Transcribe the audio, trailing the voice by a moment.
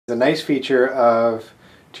The nice feature of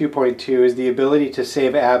 2.2 is the ability to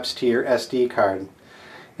save apps to your SD card.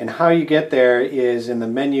 And how you get there is in the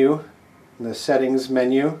menu, in the settings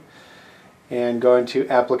menu, and go into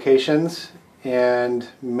applications and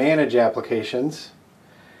manage applications.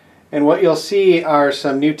 And what you'll see are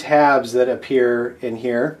some new tabs that appear in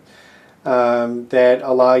here that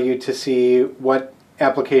allow you to see what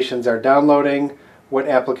applications are downloading, what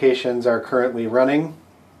applications are currently running,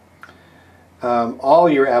 all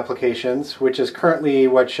your applications, which is currently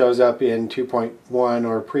what shows up in 2.1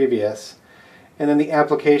 or previous, and then the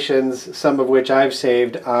applications, some of which I've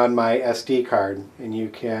saved on my SD card, and you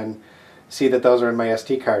can see that those are in my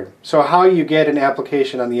SD card. So how you get an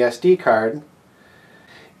application on the SD card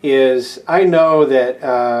is, I know that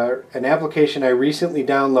an application I recently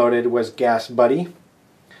downloaded was Gas Buddy,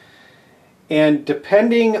 and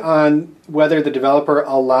depending on whether the developer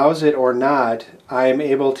allows it or not, I'm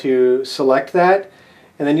able to select that,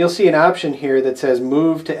 and then you'll see an option here that says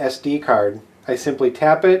Move to SD card. I simply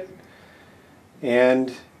tap it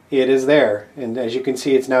and it is there, and as you can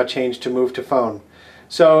see it's now changed to Move to Phone.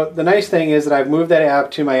 So the nice thing is that I've moved that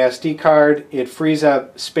app to my SD card. It frees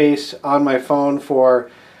up space on my phone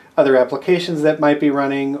for other applications that might be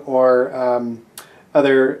running, or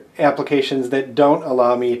other applications that don't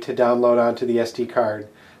allow me to download onto the SD card.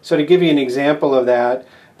 So to give you an example of that,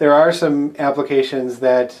 there are some applications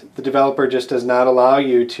that the developer just does not allow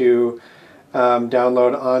you to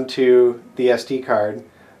download onto the SD card.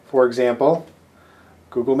 For example,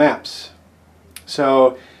 Google Maps.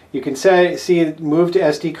 So you can see Move to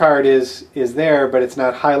SD card is there, but it's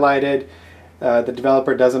not highlighted. The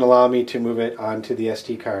developer doesn't allow me to move it onto the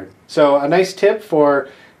SD card. So a nice tip for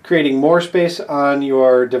creating more space on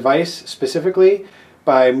your device specifically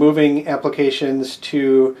by moving applications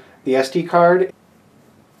to the SD card.